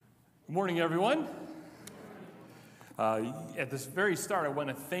Good morning, everyone. At this very start, I want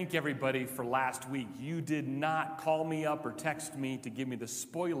to thank everybody for last week. You did not call me up or text me to give me the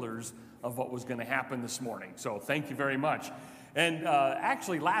spoilers of what was going to happen this morning. So thank you very much. And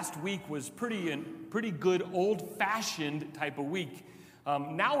actually, last week was pretty good old-fashioned type of week.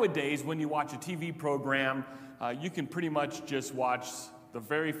 Nowadays, when you watch a TV program, you can pretty much just watch the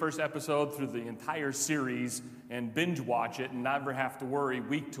very first episode through the entire series and binge watch it and never have to worry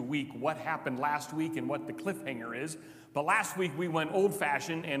week to week what happened last week and what the cliffhanger is. But last week we went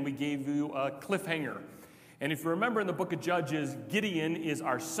old-fashioned and we gave you a cliffhanger. And if you remember in the book of Judges, Gideon is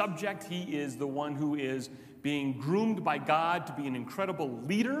our subject. He is the one who is being groomed by God to be an incredible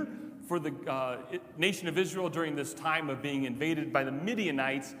leader for the nation of Israel during this time of being invaded by the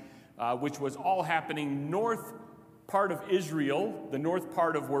Midianites, which was all happening north part of Israel, the north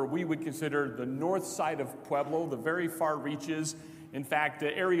part of where we would consider the north side of Pueblo, the very far reaches. In fact,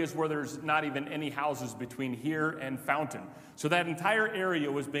 areas where there's not even any houses between here and Fountain. So that entire area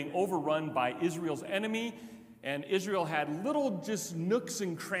was being overrun by Israel's enemy, and Israel had little just nooks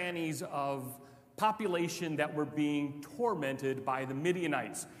and crannies of population that were being tormented by the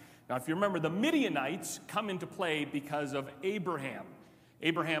Midianites. Now, if you remember, the Midianites come into play because of Abraham.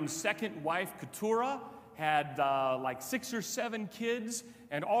 Abraham's second wife, Keturah, had like 6 or 7 kids,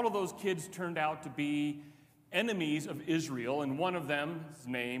 and all of those kids turned out to be enemies of Israel, and one of them, his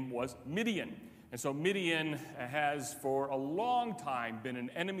name was Midian. And so Midian has for a long time been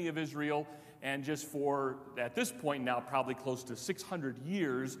an enemy of Israel, and just for, at this point now, probably close to 600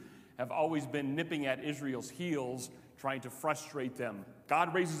 years, have always been nipping at Israel's heels, trying to frustrate them.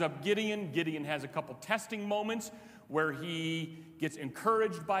 God raises up Gideon. Gideon has a couple testing moments where he gets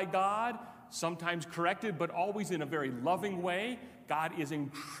encouraged by God, sometimes corrected, but always in a very loving way. God is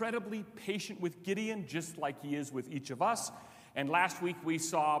incredibly patient with Gideon, just like he is with each of us. And last week we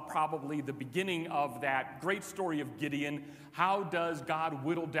saw probably the beginning of that great story of Gideon. How does God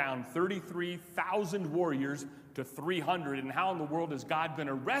whittle down 33,000 warriors to 300? And how in the world is God going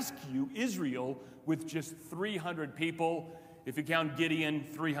to rescue Israel with just 300 people? If you count Gideon,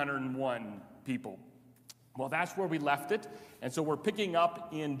 301 people. Well, that's where we left it. And so we're picking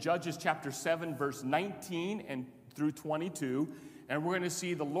up in Judges chapter 7, verse 19 and through 22. And we're going to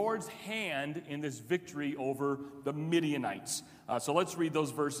see the Lord's hand in this victory over the Midianites. So let's read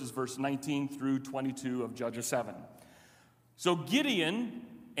those verses, verse 19 through 22 of Judges 7. So Gideon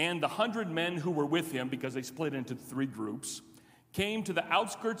and the 100 men who were with him, because they split into 3 groups, came to the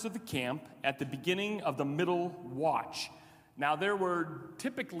outskirts of the camp at the beginning of the middle watch. Now, there were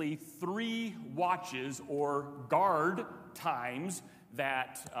typically 3 watches or guard times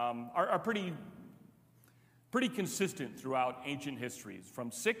that are pretty consistent throughout ancient histories.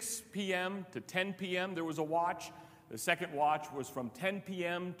 From 6 p.m. to 10 p.m. there was a watch. The second watch was from 10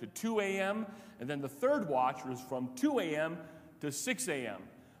 p.m. to 2 a.m. And then the third watch was from 2 a.m. to 6 a.m.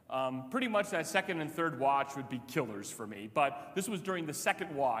 Pretty much that second and third watch would be killers for me. But this was during the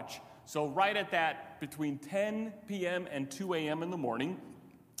second watch. So right at that, between 10 p.m. and 2 a.m. in the morning,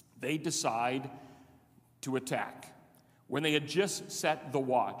 they decide to attack. When they had just set the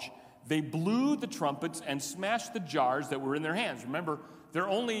watch, they blew the trumpets and smashed the jars that were in their hands. Remember, their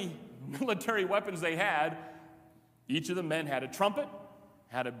only military weapons they had, each of the men had a trumpet,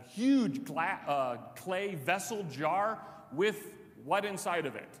 had a huge clay vessel jar with what inside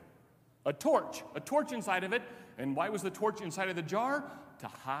of it? A torch inside of it. And why was the torch inside of the jar? To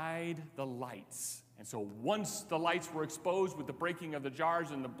hide the lights. And so once the lights were exposed with the breaking of the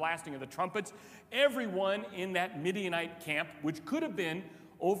jars and the blasting of the trumpets, everyone in that Midianite camp, which could have been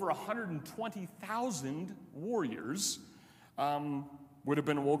over 120,000 warriors, would have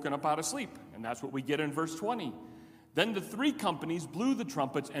been woken up out of sleep. And that's what we get in verse 20. Then the 3 companies blew the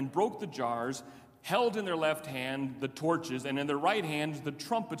trumpets and broke the jars, held in their left hand the torches, and in their right hand the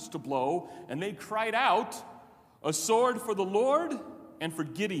trumpets to blow. And they cried out, "A sword for the Lord and for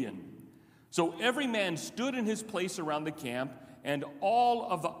Gideon." So every man stood in his place around the camp, and all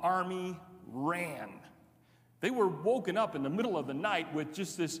of the army ran. They were woken up in the middle of the night with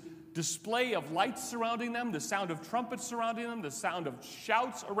just this display of lights surrounding them, the sound of trumpets surrounding them, the sound of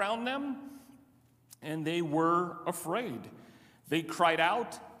shouts around them, and they were afraid. They cried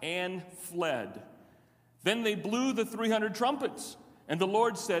out and fled. Then they blew the 300 trumpets. And the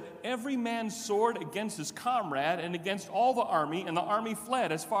Lord set every man's sword against his comrade and against all the army, and the army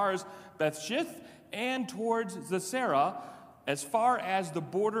fled as far as Bethshith and towards Zisera, as far as the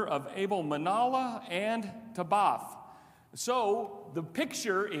border of Abel-Meholah and Tabbath. So the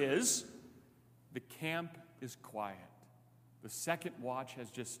picture is the camp is quiet. The second watch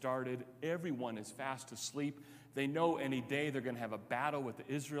has just started. Everyone is fast asleep. They know any day they're going to have a battle with the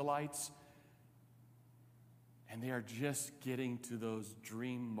Israelites. And they are just getting to those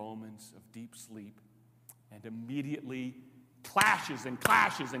dream moments of deep sleep. And immediately clashes and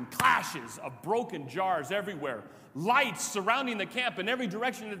clashes and clashes of broken jars everywhere. Lights surrounding the camp in every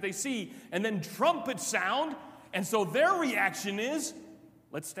direction that they see. And then trumpets sound. And so their reaction is,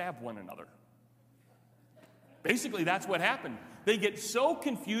 let's stab one another. Basically, that's what happened. They get so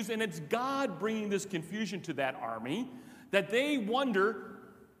confused, and it's God bringing this confusion to that army, that they wonder,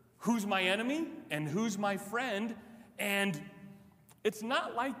 who's my enemy and who's my friend? And it's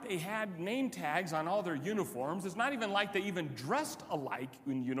not like they had name tags on all their uniforms. It's not even like they even dressed alike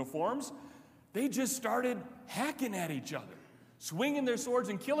in uniforms. They just started hacking at each other, swinging their swords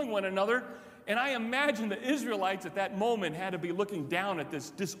and killing one another. And I imagine the Israelites at that moment had to be looking down at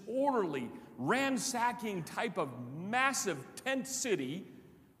this disorderly, ransacking type of massive tent city,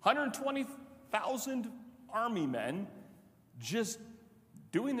 120,000 army men just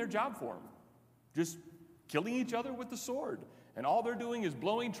doing their job for them, just killing each other with the sword. And all they're doing is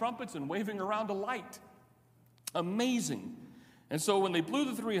blowing trumpets and waving around a light. Amazing. And so when they blew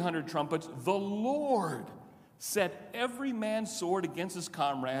the 300 trumpets, the Lord set every man's sword against his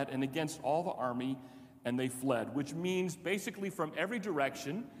comrade and against all the army, and they fled, which means basically from every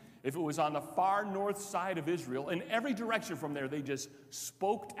direction. If it was on the far north side of Israel, in every direction from there, they just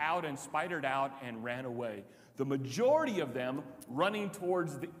spoked out and spidered out and ran away. The majority of them running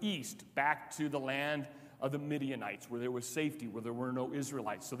towards the east, back to the land of the Midianites, where there was safety, where there were no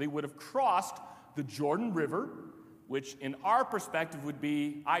Israelites. So they would have crossed the Jordan River, which in our perspective would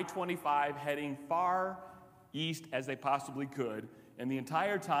be I-25 heading far east as they possibly could. And the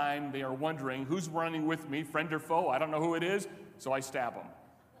entire time they are wondering, who's running with me, friend or foe? I don't know who it is, so I stab them.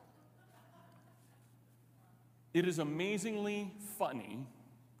 It is amazingly funny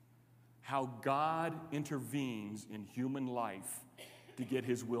how God intervenes in human life to get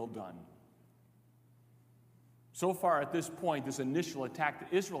his will done. So far at this point, this initial attack,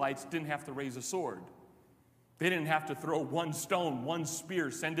 the Israelites didn't have to raise a sword. They didn't have to throw one stone, one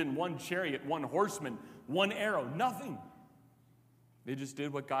spear, send in one chariot, one horseman, one arrow, nothing. They just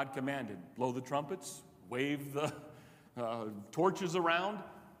did what God commanded. Blow the trumpets, wave the torches around,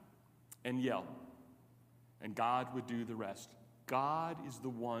 and yell. And God would do the rest. God is the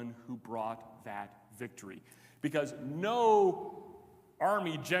one who brought that victory. Because no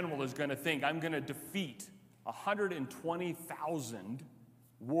army general is going to think, I'm going to defeat 120,000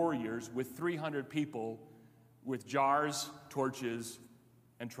 warriors with 300 people with jars, torches,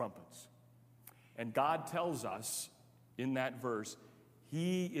 and trumpets. And God tells us in that verse,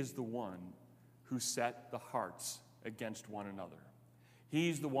 he is the one who set the hearts against one another.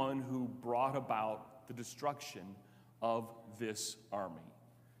 He's the one who brought about the destruction of this army.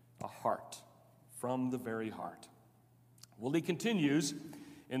 A heart, from the very heart. Well, he continues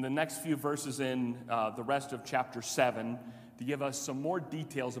in the next few verses in the rest of chapter 7 to give us some more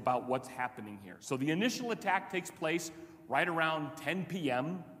details about what's happening here. So the initial attack takes place right around 10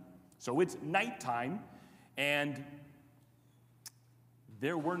 p.m., so it's nighttime, and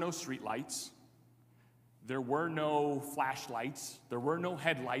there were no street lights. There were no flashlights. There were no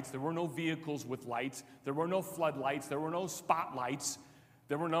headlights. There were no vehicles with lights. There were no floodlights. There were no spotlights.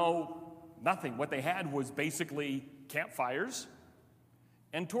 There were nothing. What they had was basically campfires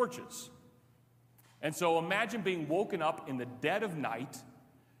and torches. And so imagine being woken up in the dead of night,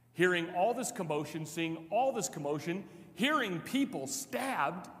 hearing all this commotion, seeing all this commotion, hearing people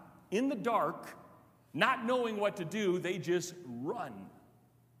stabbed in the dark, not knowing what to do, they just run.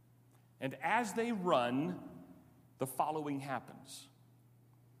 And as they run, the following happens.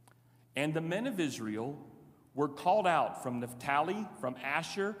 And the men of Israel were called out from Naphtali, from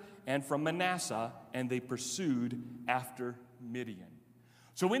Asher, and from Manasseh, and they pursued after Midian.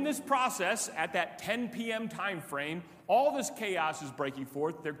 So in this process, at that 10 p.m. time frame, all this chaos is breaking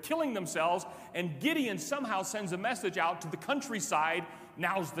forth. They're killing themselves, and Gideon somehow sends a message out to the countryside,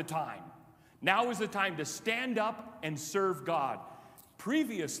 now's the time. Now is the time to stand up and serve God.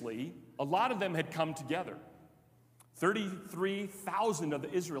 Previously, a lot of them had come together. 33,000 of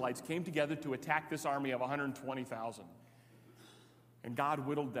the Israelites came together to attack this army of 120,000. And God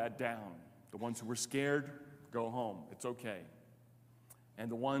whittled that down. The ones who were scared, go home. It's okay. And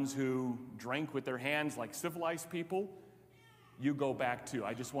the ones who drank with their hands like civilized people, you go back too.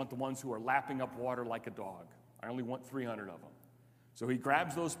 I just want the ones who are lapping up water like a dog. I only want 300 of them. So he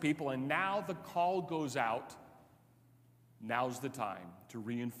grabs those people, and now the call goes out. Now's the time to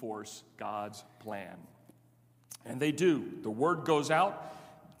reinforce God's plan. And they do. The word goes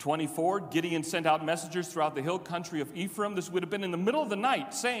out. 24, Gideon sent out messengers throughout the hill country of Ephraim. This would have been in the middle of the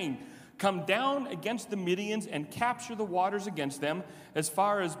night, saying, come down against the Midians and capture the waters against them as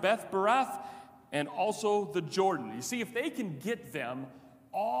far as Beth Barath and also the Jordan. You see, if they can get them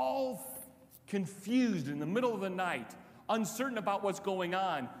all confused in the middle of the night, uncertain about what's going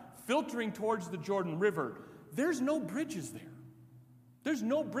on, filtering towards the Jordan River, there's no bridges there. There's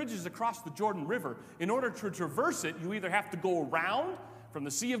no bridges across the Jordan River. In order to traverse it, you either have to go around from the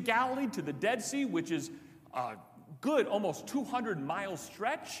Sea of Galilee to the Dead Sea, which is a good almost 200-mile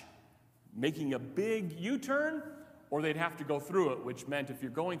stretch, making a big U-turn, or they'd have to go through it, which meant if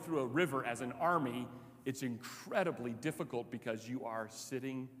you're going through a river as an army, it's incredibly difficult because you are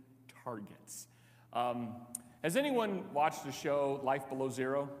sitting targets. Has anyone watched the show Life Below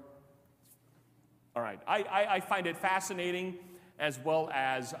Zero? All right. I find it fascinating as well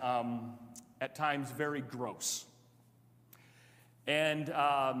as at times very gross. And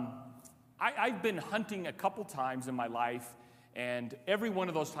I've been hunting a couple times in my life, and every one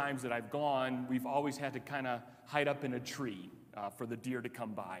of those times that I've gone, we've always had to kind of hide up in a tree for the deer to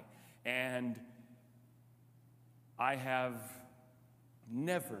come by. And I have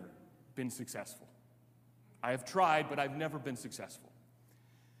never been successful. I have tried, but I've never been successful.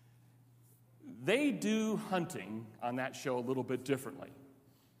 They do hunting on that show a little bit differently.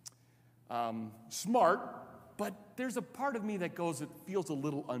 Smart, but there's a part of me that goes, it feels a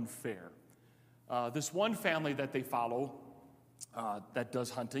little unfair. This one family that they follow that does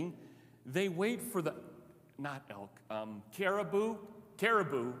hunting, they wait for the, not elk, caribou,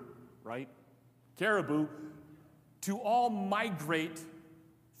 right? Caribou, to all migrate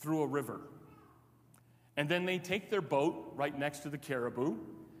through a river. And then they take their boat right next to the caribou,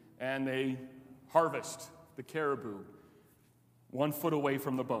 and they harvest the caribou 1 foot away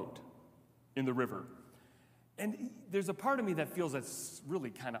from the boat in the river. And there's a part of me that feels that's really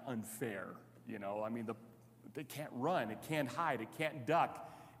kind of unfair. You know, I mean, they can't run, it can't hide, it can't duck.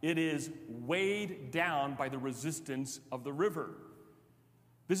 It is weighed down by the resistance of the river.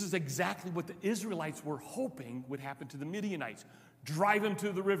 This is exactly what the Israelites were hoping would happen to the Midianites. Drive them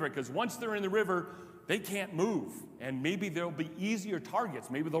to the river, because once they're in the river, they can't move. And maybe there'll be easier targets.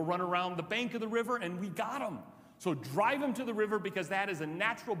 Maybe they'll run around the bank of the river, and we got them. So drive them to the river, because that is a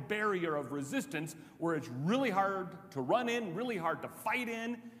natural barrier of resistance where it's really hard to run in, really hard to fight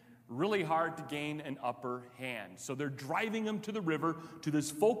in, really hard to gain an upper hand. So they're driving them to the river, to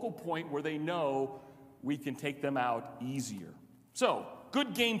this focal point where they know we can take them out easier. So,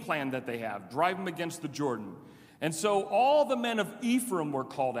 good game plan that they have. Drive them against the Jordan. And so all the men of Ephraim were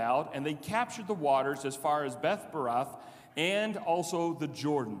called out, and they captured the waters as far as Beth Barath and also the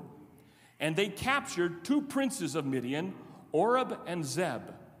Jordan. And they captured 2 princes of Midian, Oreb and Zeb.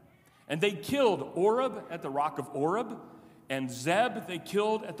 And they killed Oreb at the rock of Oreb, and Zeb they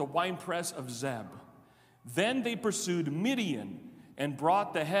killed at the winepress of Zeb. Then they pursued Midian and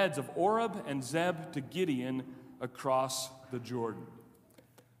brought the heads of Oreb and Zeb to Gideon across the Jordan.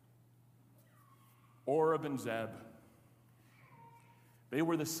 Oreb and Zeb. They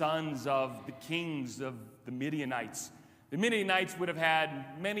were the sons of the kings of the Midianites. The Midianites would have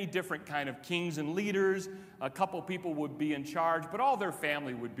had many different kind of kings and leaders. A couple people would be in charge, but all their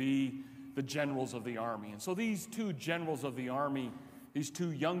family would be the generals of the army. And so these 2 generals of the army, these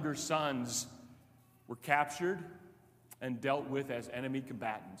 2 younger sons, were captured and dealt with as enemy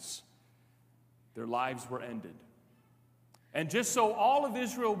combatants. Their lives were ended. And just so all of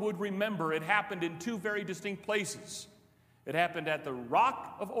Israel would remember, it happened in 2 very distinct places. It happened at the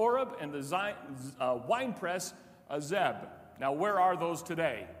rock of Oreb and the winepress of Zeb. Now, where are those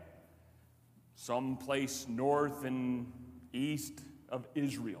today? Someplace north and east of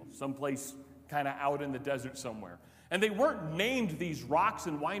Israel, someplace kind of out in the desert somewhere. And they weren't named these rocks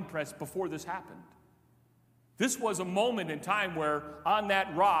and winepress before this happened. This was a moment in time where on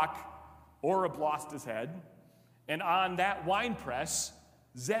that rock, Oreb lost his head, and on that winepress,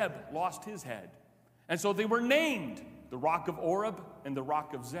 Zeb lost his head. And so they were named the rock of Oreb and the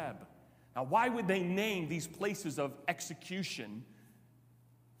rock of Zeb. Now, why would they name these places of execution?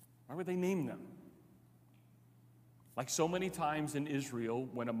 Why would they name them? Like so many times in Israel,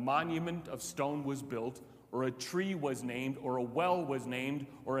 when a monument of stone was built, or a tree was named, or a well was named,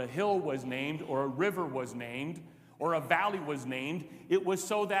 or a hill was named, or a river was named, or a valley was named, it was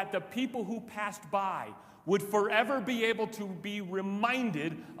so that the people who passed by would forever be able to be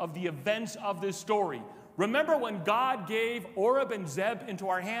reminded of the events of this story. Remember when God gave Oreb and Zeb into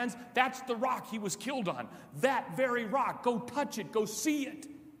our hands? That's the rock he was killed on. That very rock. Go touch it. Go see it.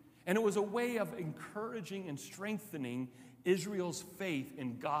 And it was a way of encouraging and strengthening Israel's faith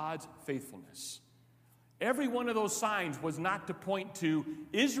in God's faithfulness. Every one of those signs was not to point to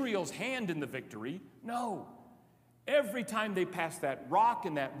Israel's hand in the victory. No. Every time they passed that rock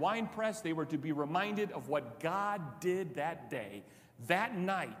and that wine press, they were to be reminded of what God did that day, that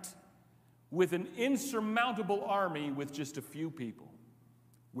night, with an insurmountable army with just a few people.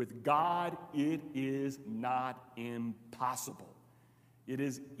 With God, it is not impossible. It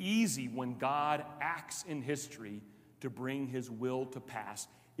is easy when God acts in history to bring his will to pass.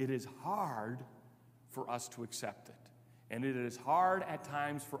 It is hard for us to accept it. And it is hard at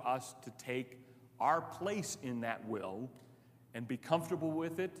times for us to take our place in that will and be comfortable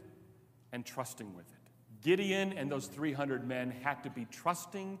with it and trusting with it. Gideon and those 300 men had to be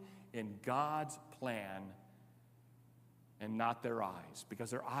trusting in God's plan and not their eyes, because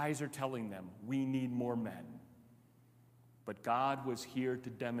their eyes are telling them, we need more men. But God was here to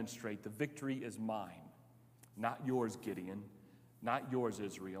demonstrate the victory is mine, not yours, Gideon, not yours,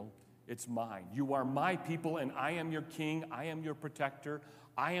 Israel. It's mine. You are my people, and I am your king. I am your protector.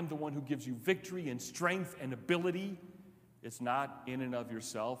 I am the one who gives you victory and strength and ability. It's not in and of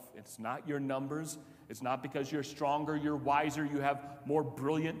yourself. It's not your numbers. It's not because you're stronger, you're wiser, you have more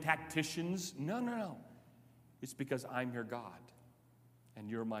brilliant tacticians. No. It's because I'm your God, and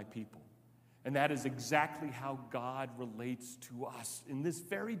you're my people. And that is exactly how God relates to us in this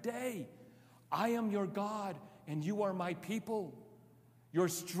very day. I am your God, and you are my people. Your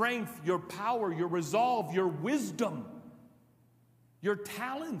strength, your power, your resolve, your wisdom, your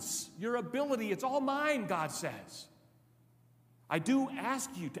talents, your ability, it's all mine, God says. I do ask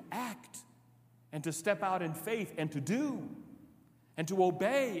you to act and to step out in faith and to do and to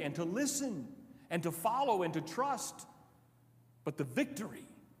obey and to listen and to follow and to trust. But the victory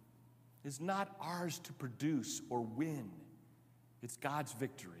is not ours to produce or win. It's God's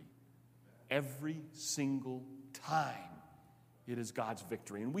victory. Every single time it is God's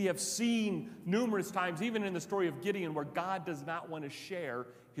victory. And we have seen numerous times, even in the story of Gideon, where God does not want to share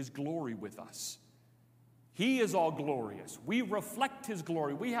his glory with us. He is all glorious. We reflect his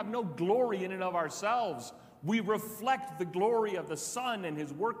glory. We have no glory in and of ourselves. We reflect the glory of the Son and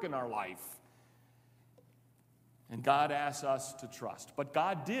his work in our life. And God asks us to trust. But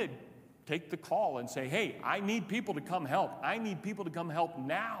God did take the call and say, hey, I need people to come help. I need people to come help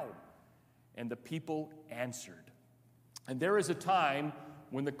now. And the people answered. And there is a time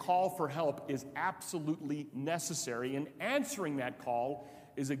when the call for help is absolutely necessary, and answering that call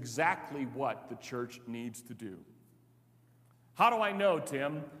is exactly what the church needs to do. How do I know,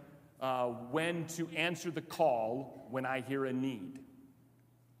 Tim, when to answer the call when I hear a need?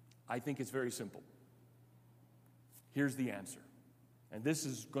 I think it's very simple. Here's the answer. And this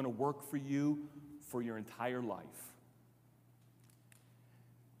is going to work for you for your entire life.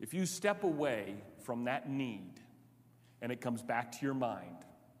 If you step away from that need and it comes back to your mind,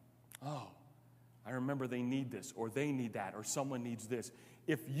 oh, I remember they need this, or they need that, or someone needs this.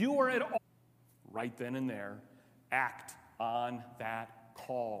 If you are at all, right then and there, act on that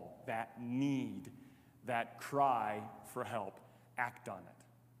call, that need, that cry for help. Act on it.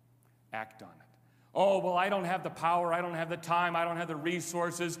 Act on it. Oh, well, I don't have the power, I don't have the time, I don't have the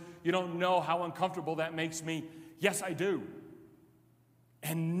resources. You don't know how uncomfortable that makes me. Yes, I do.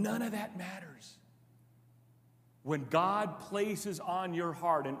 And none of that matters. When God places on your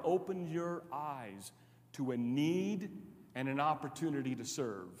heart and opens your eyes to a need and an opportunity to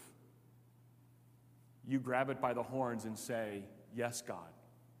serve, you grab it by the horns and say, yes, God,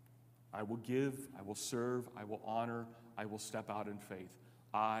 I will give, I will serve, I will honor, I will step out in faith.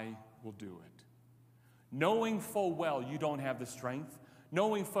 I will do it. Knowing full well you don't have the strength,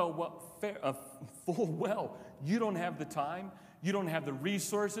 knowing full well you don't have the time, you don't have the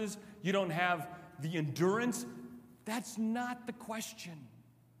resources, you don't have the endurance, that's not the question.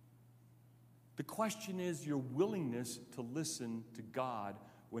 The question is your willingness to listen to God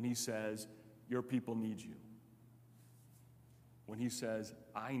when he says, your people need you. When he says,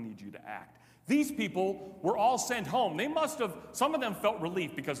 I need you to act. These people were all sent home. They must have, some of them felt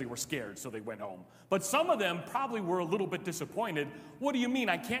relief because they were scared, so they went home. But some of them probably were a little bit disappointed. What do you mean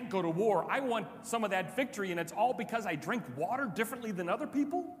I can't go to war? I want some of that victory, and it's all because I drink water differently than other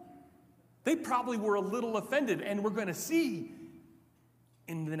people? They probably were a little offended, and we're going to see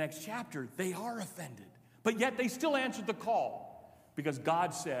in the next chapter, they are offended. But yet they still answered the call because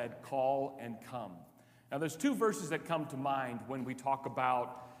God said, call and come. Now there's two verses that come to mind when we talk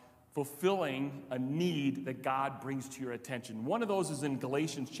about fulfilling a need that God brings to your attention. One of those is in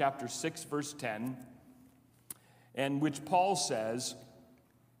Galatians chapter 6, verse 10, and which Paul says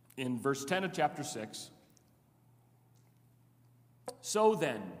in verse 10 of chapter 6, so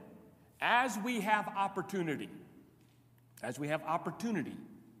then, as we have opportunity,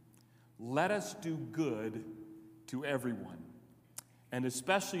 let us do good to everyone, and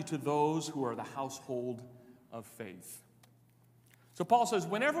especially to those who are the household of faith. So Paul says,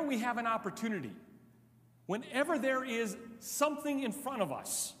 whenever we have an opportunity, whenever there is something in front of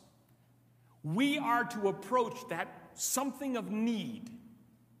us, we are to approach that something of need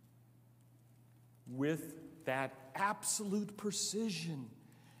with that absolute precision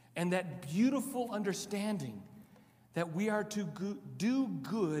and that beautiful understanding that we are to do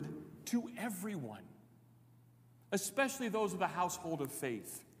good to everyone, especially those of the household of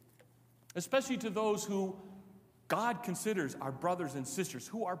faith, especially to those who God considers our brothers and sisters,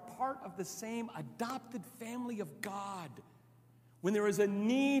 who are part of the same adopted family of God. When there is a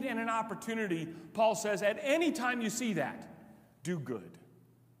need and an opportunity, Paul says, at any time you see that, do good.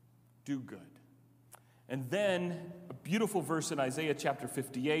 Do good. And then a beautiful verse in Isaiah chapter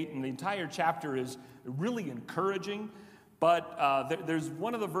 58, and the entire chapter is really encouraging, but there's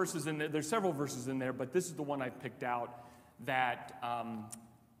one of the verses in there, there's several verses in there, but this is the one I picked out that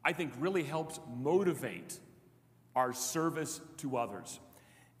I think really helps motivate our service to others.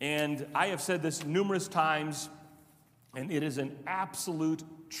 And I have said this numerous times, and it is an absolute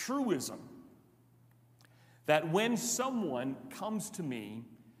truism, that when someone comes to me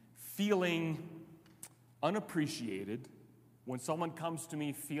feeling unappreciated, when someone comes to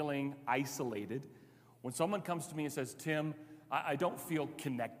me feeling isolated, when someone comes to me and says, Tim, I don't feel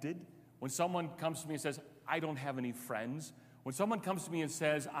connected, when someone comes to me and says, I don't have any friends, when someone comes to me and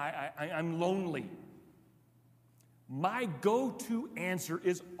says, I'm lonely, my go-to answer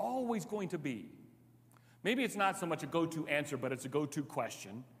is always going to be, maybe it's not so much a go-to answer, but it's a go-to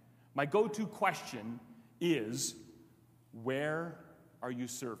question. My go-to question is, where are you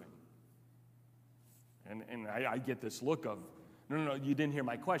serving? And I get this look of, no, you didn't hear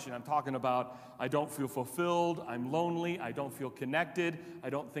my question. I'm talking about, I don't feel fulfilled, I'm lonely, I don't feel connected, I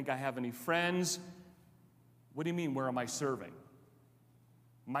don't think I have any friends. What do you mean, where am I serving?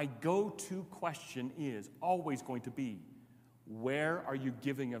 My go-to question is always going to be, where are you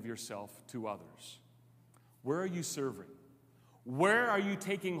giving of yourself to others? Where are you serving? Where are you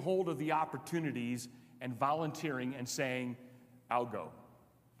taking hold of the opportunities and volunteering and saying, I'll go,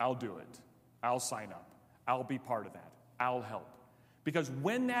 I'll do it, I'll sign up, I'll be part of that, I'll help? Because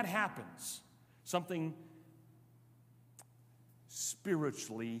when that happens, something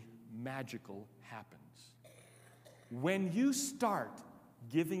spiritually magical happens. When you start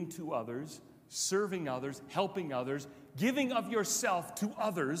giving to others, serving others, helping others, giving of yourself to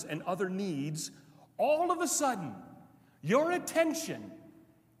others and other needs, all of a sudden, your attention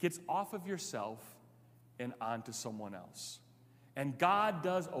gets off of yourself and onto someone else. And God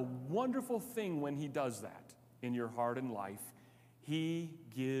does a wonderful thing when He does that in your heart and life. He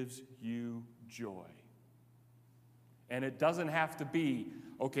gives you joy. And it doesn't have to be,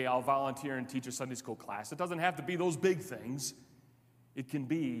 okay, I'll volunteer and teach a Sunday school class. It doesn't have to be those big things. It can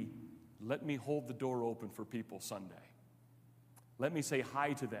be, let me hold the door open for people Sunday. Let me say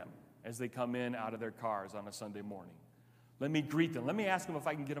hi to them as they come in out of their cars on a Sunday morning. Let me greet them. Let me ask them if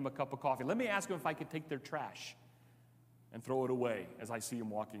I can get them a cup of coffee. Let me ask them if I can take their trash and throw it away as I see them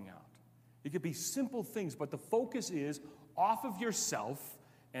walking out. It could be simple things, but the focus is off of yourself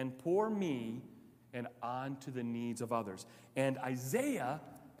and poor me and on to the needs of others. And Isaiah,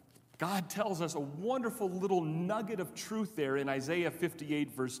 God tells us a wonderful little nugget of truth there in Isaiah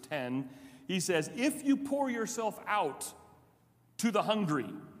 58, verse 10. He says, if you pour yourself out to the hungry,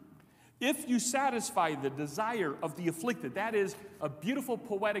 if you satisfy the desire of the afflicted, that is a beautiful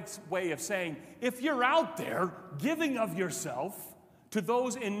poetic way of saying, if you're out there giving of yourself to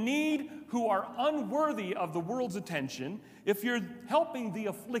those in need who are unworthy of the world's attention, if you're helping the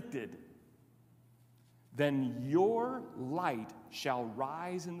afflicted, then your light shall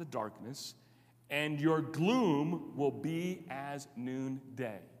rise in the darkness, and your gloom will be as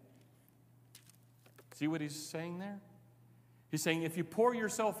noonday. See what he's saying there? He's saying if you pour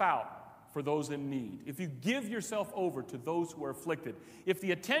yourself out for those in need, if you give yourself over to those who are afflicted, if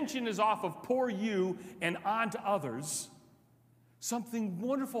the attention is off of poor you and on to others, something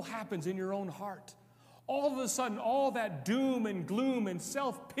wonderful happens in your own heart. All of a sudden, all that doom and gloom and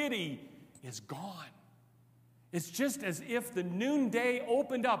self-pity is gone. It's just as if the noonday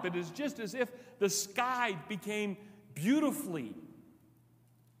opened up. It is just as if the sky became beautifully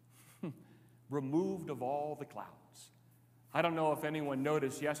removed of all the clouds. I don't know if anyone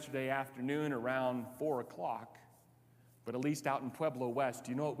noticed yesterday afternoon around 4 o'clock, but at least out in Pueblo West,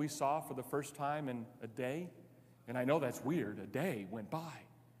 do you know what we saw for the first time in a day? And I know that's weird. A day went by.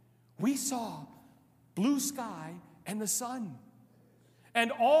 We saw blue sky and the sun.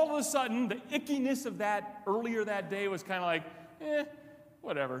 And all of a sudden, the ickiness of that earlier that day was kind of like,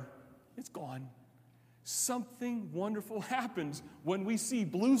 whatever, it's gone. Something wonderful happens when we see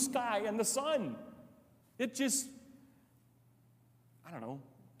blue sky and the sun. It just, I don't know,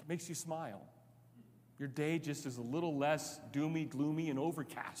 makes you smile. Your day just is a little less doomy, gloomy, and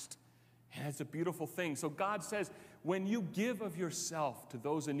overcast. And it's a beautiful thing. So God says, when you give of yourself to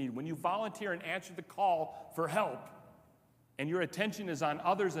those in need, when you volunteer and answer the call for help, and your attention is on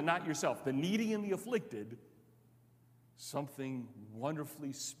others and not yourself, the needy and the afflicted, something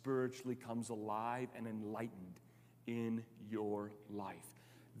wonderfully spiritually comes alive and enlightened in your life.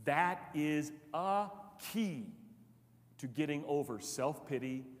 That is a key to getting over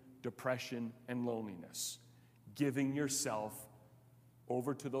self-pity, depression, and loneliness. Giving yourself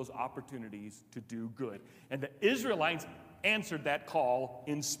over to those opportunities to do good. And the Israelites answered that call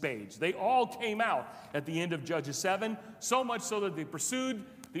in spades. They all came out at the end of Judges 7, so much so that they pursued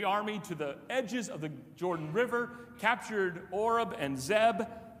the army to the edges of the Jordan River, captured Oreb and Zeb,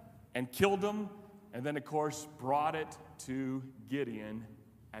 and killed them, and then, of course, brought it to Gideon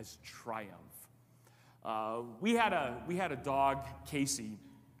as triumph. We had a dog, Casey,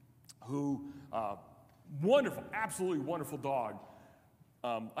 who, wonderful, absolutely wonderful dog.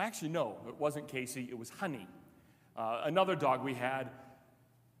 Actually, no, it wasn't Casey, it was Honey. Another dog we had,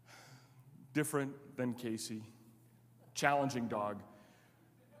 different than Casey, challenging dog.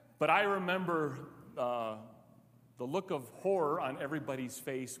 But I remember the look of horror on everybody's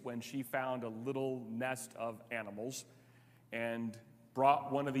face when she found a little nest of animals and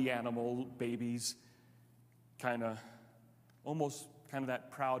brought one of the animal babies, almost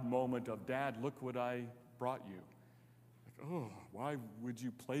that proud moment of, Dad, look what I brought you. Like, oh, why would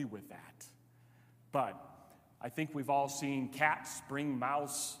you play with that? But I think we've all seen cats bring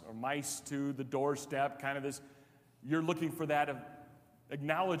mouse or mice to the doorstep, this, you're looking for that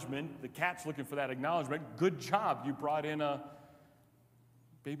acknowledgement, the cat's looking for that acknowledgement. Good job, you brought in a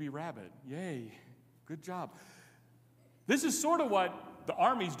baby rabbit. Yay, good job. This is sort of what the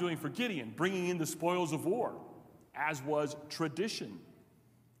army's doing for Gideon, bringing in the spoils of war, as was tradition.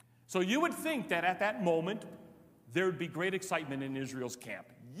 So you would think that at that moment, there would be great excitement in Israel's camp.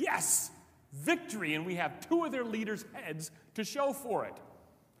 Yes, victory, and we have two of their leaders' heads to show for it.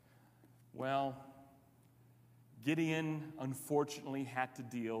 Well, Gideon unfortunately had to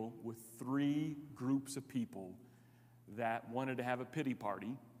deal with three groups of people that wanted to have a pity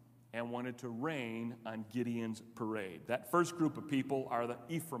party and wanted to rain on Gideon's parade. That first group of people are the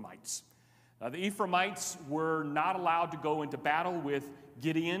Ephraimites. The Ephraimites were not allowed to go into battle with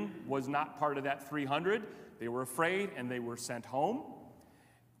Gideon, was not part of that 300. They were afraid and they were sent home.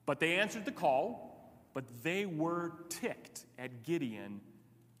 But they answered the call, but they were ticked at Gideon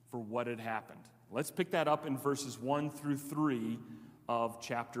for what had happened. Let's pick that up in verses 1 through 3 of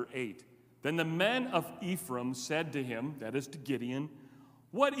chapter 8. Then the men of Ephraim said to him, that is to Gideon,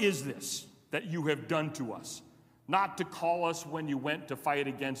 "What is this that you have done to us, not to call us when you went to fight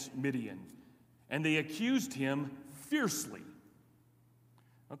against Midian?" And they accused him fiercely.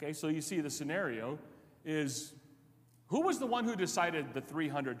 Okay, so you see the scenario is, who was the one who decided the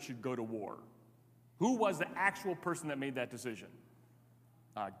 300 should go to war? Who was the actual person that made that decision?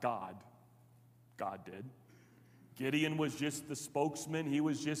 God. God did. Gideon was just the spokesman. He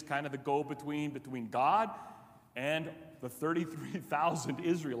was just the go-between between God and the 33,000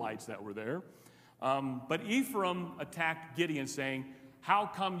 Israelites that were there. But Ephraim attacked Gideon, saying, "How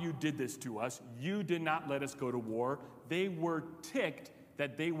come you did this to us? You did not let us go to war." They were ticked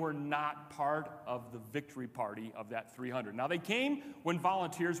that they were not part of the victory party of that 300. Now, they came when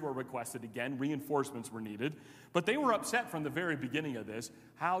volunteers were requested again, reinforcements were needed, but they were upset from the very beginning of this.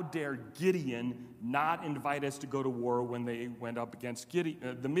 How dare Gideon not invite us to go to war when they went up against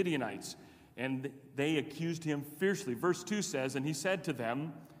the Midianites? And they accused him fiercely. Verse 2 says, "And he said to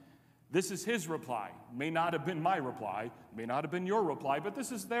them," this is his reply, may not have been my reply, may not have been your reply, but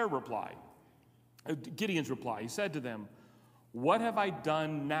this is their reply. Gideon's reply, he said to them, "What have I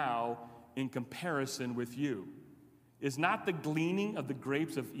done now in comparison with you? Is not the gleaning of the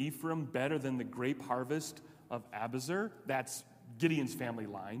grapes of Ephraim better than the grape harvest of Abiezer?" That's Gideon's family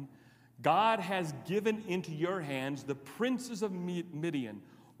line. "God has given into your hands the princes of Midian,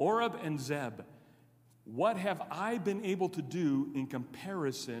 Oreb and Zeb. What have I been able to do in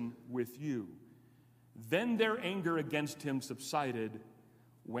comparison with you?" Then their anger against him subsided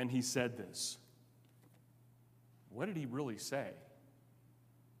when he said this. What did he really say?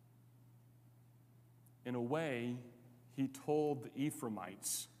 In a way, he told the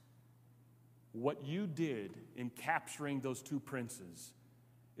Ephraimites, what you did in capturing those two princes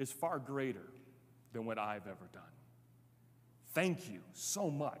is far greater than what I've ever done. Thank you so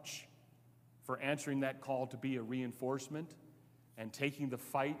much for answering that call to be a reinforcement and taking the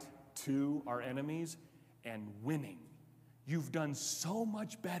fight to our enemies and winning. You've done so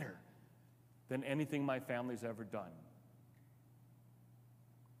much better than anything my family's ever done.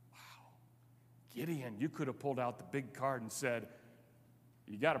 Wow. Gideon, you could have pulled out the big card and said,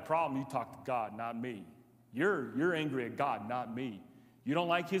 you got a problem, you talk to God, not me. You're angry at God, not me. You don't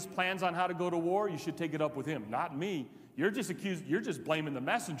like his plans on how to go to war, you should take it up with him, not me. You're just blaming the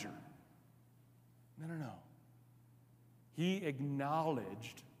messenger. No. He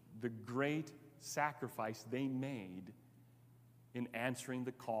acknowledged the great sacrifice they made in answering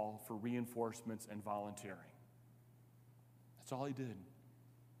the call for reinforcements and volunteering. That's all he did.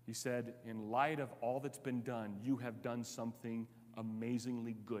 He said, in light of all that's been done, you have done something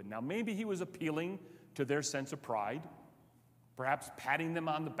amazingly good. Now, maybe he was appealing to their sense of pride, perhaps patting them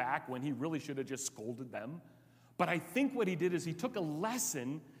on the back when he really should have just scolded them. But I think what he did is he took a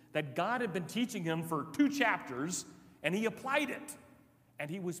lesson that God had been teaching him for 2 chapters, and he applied it. And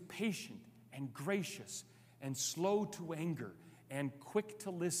he was patient and gracious and slow to anger and quick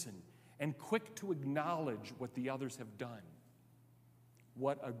to listen and quick to acknowledge what the others have done.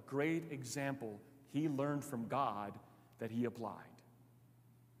 What a great example he learned from God that he applied.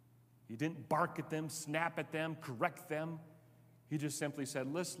 He didn't bark at them, snap at them, correct them. He just simply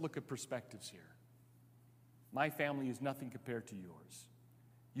said, let's look at perspectives here. My family is nothing compared to yours.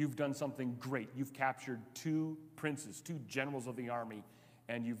 You've done something great. You've captured 2 princes, 2 generals of the army,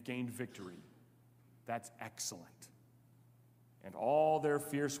 and you've gained victory. That's excellent. And all their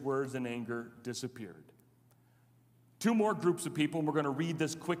fierce words and anger disappeared. 2 more groups of people, and we're going to read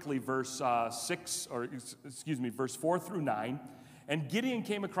this quickly, verse 4 through 9. And Gideon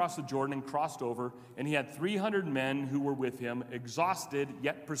came across the Jordan and crossed over, and he had 300 men who were with him, exhausted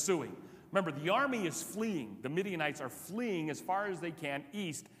yet pursuing. Remember, the army is fleeing. The Midianites are fleeing as far as they can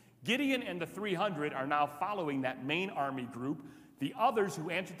east. Gideon and the 300 are now following that main army group. The others who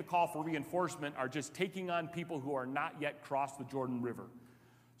answered the call for reinforcement are just taking on people who are not yet crossed the Jordan River.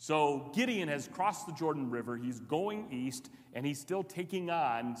 So Gideon has crossed the Jordan River. He's going east, and he's still taking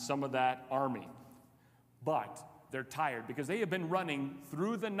on some of that army. But they're tired because they have been running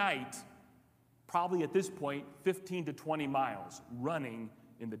through the night, probably at this point 15 to 20 miles, running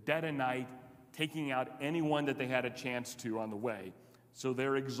in the dead of night, taking out anyone that they had a chance to on the way. So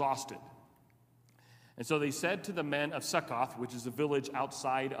they're exhausted. And so they said to the men of Succoth, which is a village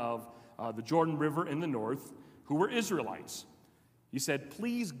outside of the Jordan River in the north, who were Israelites. He said,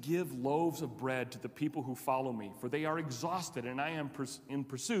 please give loaves of bread to the people who follow me, for they are exhausted, and I am in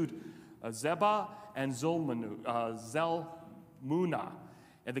pursuit of Zebah and Zalmunna,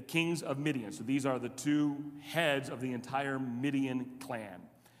 and the kings of Midian. So these are the 2 heads of the entire Midian clan.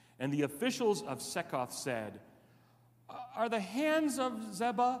 And the officials of Succoth said, are the hands of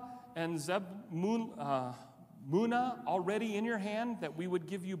Zebah and Zalmunna already in your hand, that we would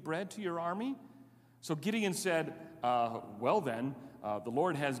give you bread to your army? So Gideon said, well then, the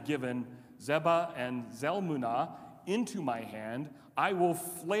Lord has given Zebah and Zalmunna into my hand. I will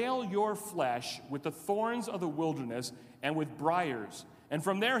flail your flesh with the thorns of the wilderness and with briars. And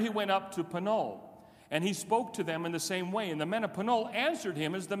from there he went up to Peniel. And he spoke to them in the same way. And the men of Peniel answered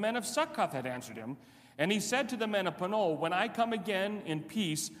him as the men of Succoth had answered him. And he said to the men of Peniel, when I come again in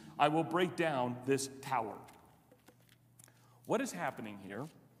peace, I will break down this tower. What is happening here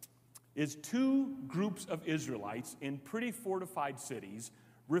is 2 groups of Israelites in pretty fortified cities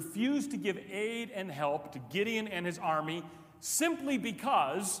refuse to give aid and help to Gideon and his army simply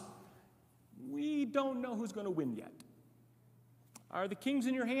because we don't know who's going to win yet. Are the kings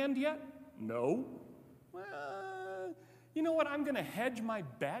in your hand yet? No. Well, you know what? I'm going to hedge my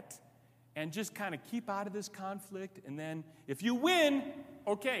bet and just kind of keep out of this conflict. And then if you win,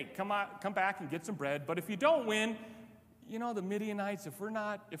 okay, come back and get some bread. But if you don't win, you know, the Midianites,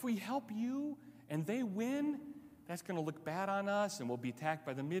 if we help you and they win, that's going to look bad on us and we'll be attacked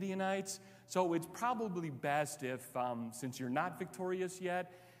by the Midianites. So it's probably best if, since you're not victorious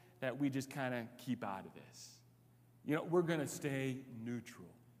yet, that we just kind of keep out of this. You know, we're going to stay neutral.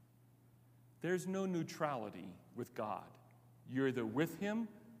 There's no neutrality with God. You're either with him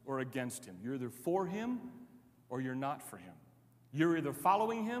or against him. You're either for him or you're not for him. You're either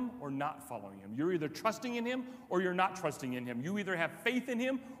following him or not following him. You're either trusting in him or you're not trusting in him. You either have faith in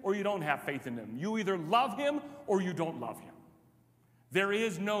him or you don't have faith in him. You either love him or you don't love him. There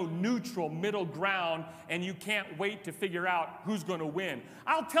is no neutral middle ground, and you can't wait to figure out who's going to win.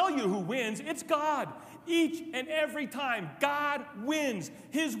 I'll tell you who wins. It's God. Each and every time, God wins.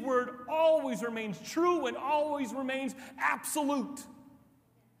 His word always remains true and always remains absolute.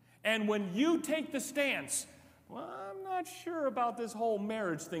 And when you take the stance, well, I'm not sure about this whole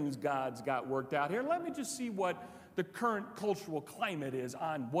marriage thing God's got worked out here. Let me just see what the current cultural climate is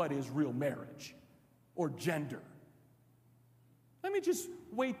on what is real marriage or gender. Let me just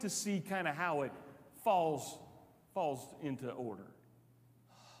wait to see kind of how it falls into order.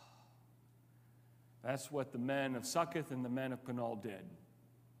 That's what the men of Succoth and the men of Penuel did.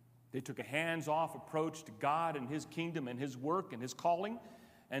 They took a hands-off approach to God and his kingdom and his work and his calling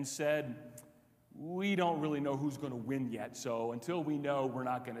and said, we don't really know who's going to win yet, so until we know, we're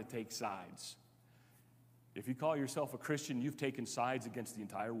not going to take sides. If you call yourself a Christian, you've taken sides against the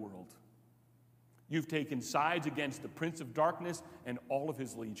entire world. You've taken sides against the Prince of Darkness and all of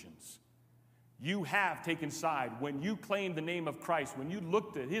his legions. You have taken side when you claimed the name of Christ, when you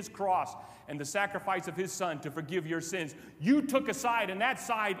looked at his cross and the sacrifice of his son to forgive your sins. You took a side, and that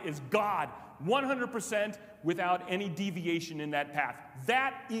side is God, 100% without any deviation in that path.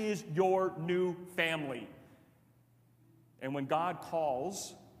 That is your new family. And when God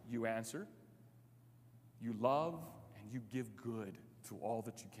calls, you answer, you love, and you give good to all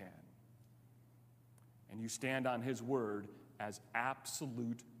that you can. And you stand on his word as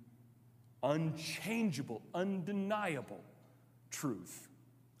absolute, unchangeable, undeniable truth,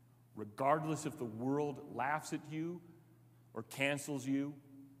 regardless if the world laughs at you or cancels you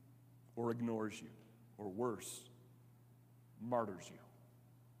or ignores you or worse, martyrs you.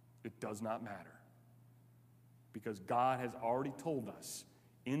 It does not matter, because God has already told us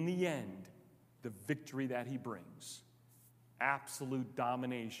in the end the victory that he brings: absolute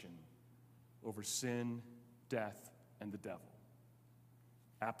domination over sin, death, and the devil.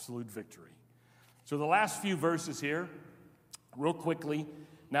 Absolute victory. So the last few verses here, real quickly.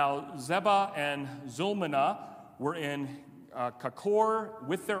 Now, Zebah and Zalmunna were in Kakor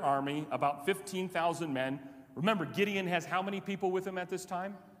with their army, about 15,000 men. Remember, Gideon has how many people with him at this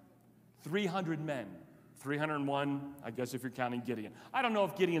time? 300 men. 301, I guess, if you're counting Gideon. I don't know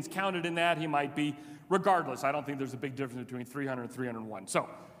if Gideon's counted in that. He might be. Regardless, I don't think there's a big difference between 300 and 301. So,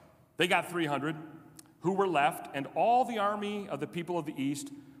 they got 300 who were left, and all the army of the people of the east,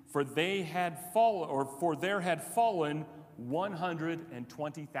 for there had fallen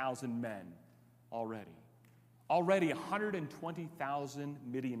 120,000 men already. Already 120,000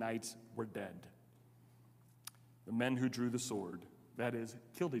 Midianites were dead. The men who drew the sword, that is,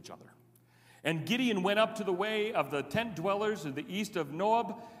 killed each other. And Gideon went up to the way of the tent dwellers in the east of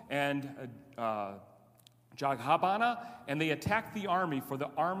Nob and Jaghabana, and they attacked the army, for the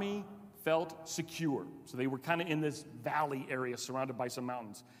army felt secure. So they were kind of in this valley area surrounded by some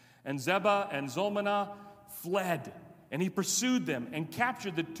mountains. And Zebah and Zalmunna fled, and he pursued them and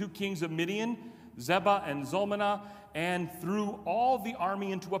captured the two kings of Midian, Zebah and Zalmunna, and threw all the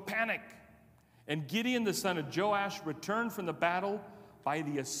army into a panic. And Gideon, the son of Joash, returned from the battle by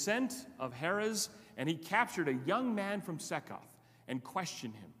the ascent of Heres, and he captured a young man from Succoth and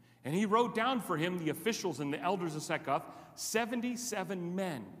questioned him. And he wrote down for him the officials and the elders of Succoth, 77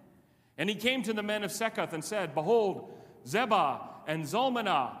 men. And he came to the men of Succoth and said, behold, Zebah and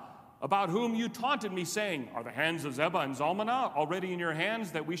Zalmunna, about whom you taunted me, saying, are the hands of Zebah and Zalmunna already in your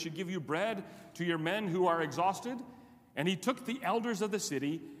hands, that we should give you bread to your men who are exhausted? And he took the elders of the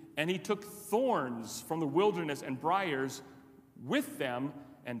city, and he took thorns from the wilderness and briars with them,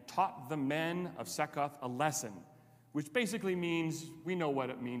 and taught the men of Succoth a lesson, which basically means, we know what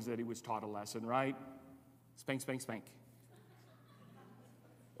it means that he was taught a lesson, right? Spank, spank, spank.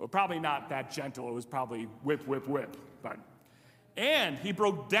 Well, probably not that gentle. It was probably whip, whip, whip. And he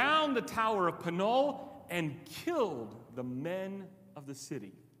broke down the tower of Penuel and killed the men of the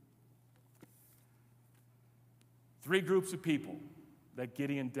city. 3 groups of people that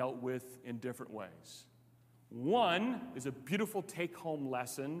Gideon dealt with in different ways. One is a beautiful take-home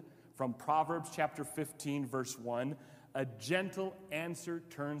lesson from Proverbs chapter 15, verse 1. A gentle answer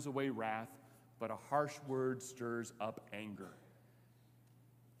turns away wrath, but a harsh word stirs up anger.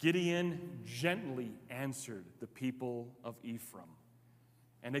 Gideon gently answered the people of Ephraim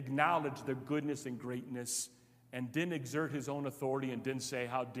and acknowledged their goodness and greatness, and didn't exert his own authority and didn't say,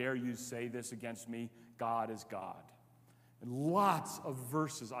 how dare you say this against me? God is God. And lots of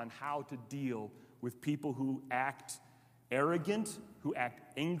verses on how to deal with people who act arrogant, who act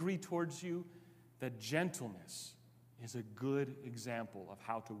angry towards you. That gentleness is a good example of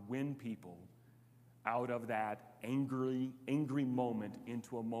how to win people out of that angry moment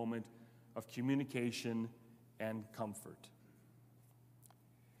into a moment of communication and comfort.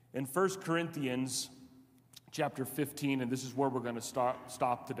 In 1 Corinthians chapter 15, and this is where we're going to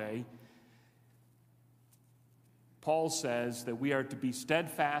stop today, Paul says that we are to be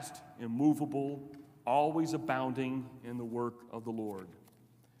steadfast, immovable, always abounding in the work of the Lord.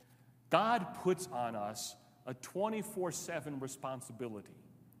 God puts on us a 24/7 responsibility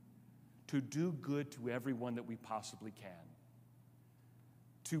to do good to everyone that we possibly can.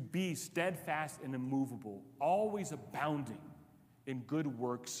 To be steadfast and immovable, always abounding in good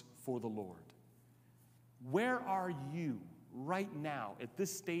works for the Lord. Where are you right now, at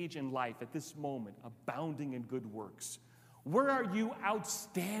this stage in life, at this moment, abounding in good works? Where are you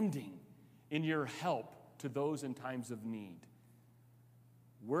outstanding in your help to those in times of need?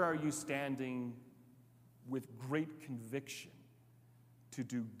 Where are you standing with great conviction to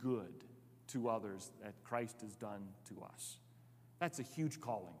do good to others that Christ has done to us? That's a huge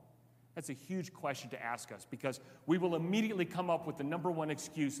calling. That's a huge question to ask us, because we will immediately come up with the number one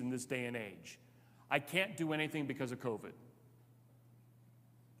excuse in this day and age. I can't do anything because of COVID.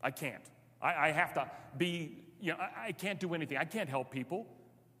 I can't. I have to be, I can't do anything. I can't help people.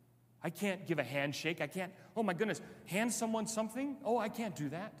 I can't give a handshake. I can't, oh my goodness, hand someone something? Oh, I can't do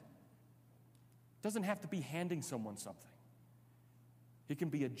that. It doesn't have to be handing someone something. It can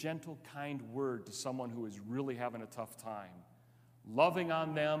be a gentle, kind word to someone who is really having a tough time, loving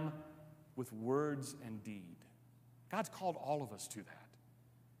on them with words and deed. God's called all of us to that.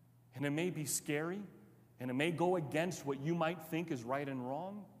 And it may be scary, and it may go against what you might think is right and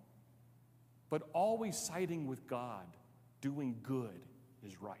wrong, but always siding with God, doing good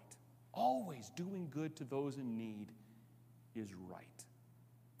is right. Always doing good to those in need is right.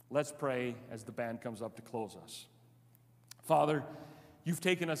 Let's pray as the band comes up to close us. Father, you've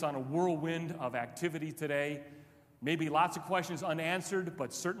taken us on a whirlwind of activity today. Maybe lots of questions unanswered,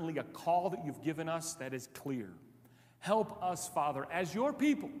 but certainly a call that you've given us that is clear. Help us, Father, as your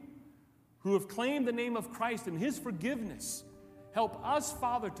people who have claimed the name of Christ and his forgiveness. Help us,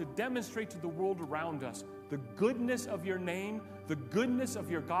 Father, to demonstrate to the world around us the goodness of your name, the goodness of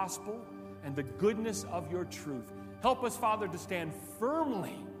your gospel, and the goodness of your truth. Help us, Father, to stand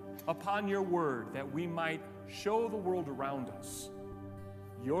firmly upon your word, that we might show the world around us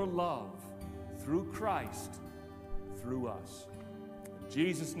your love through Christ, through us. In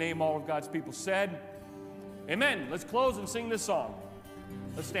Jesus' name, all of God's people said, amen. Let's close and sing this song.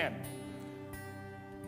 Let's stand.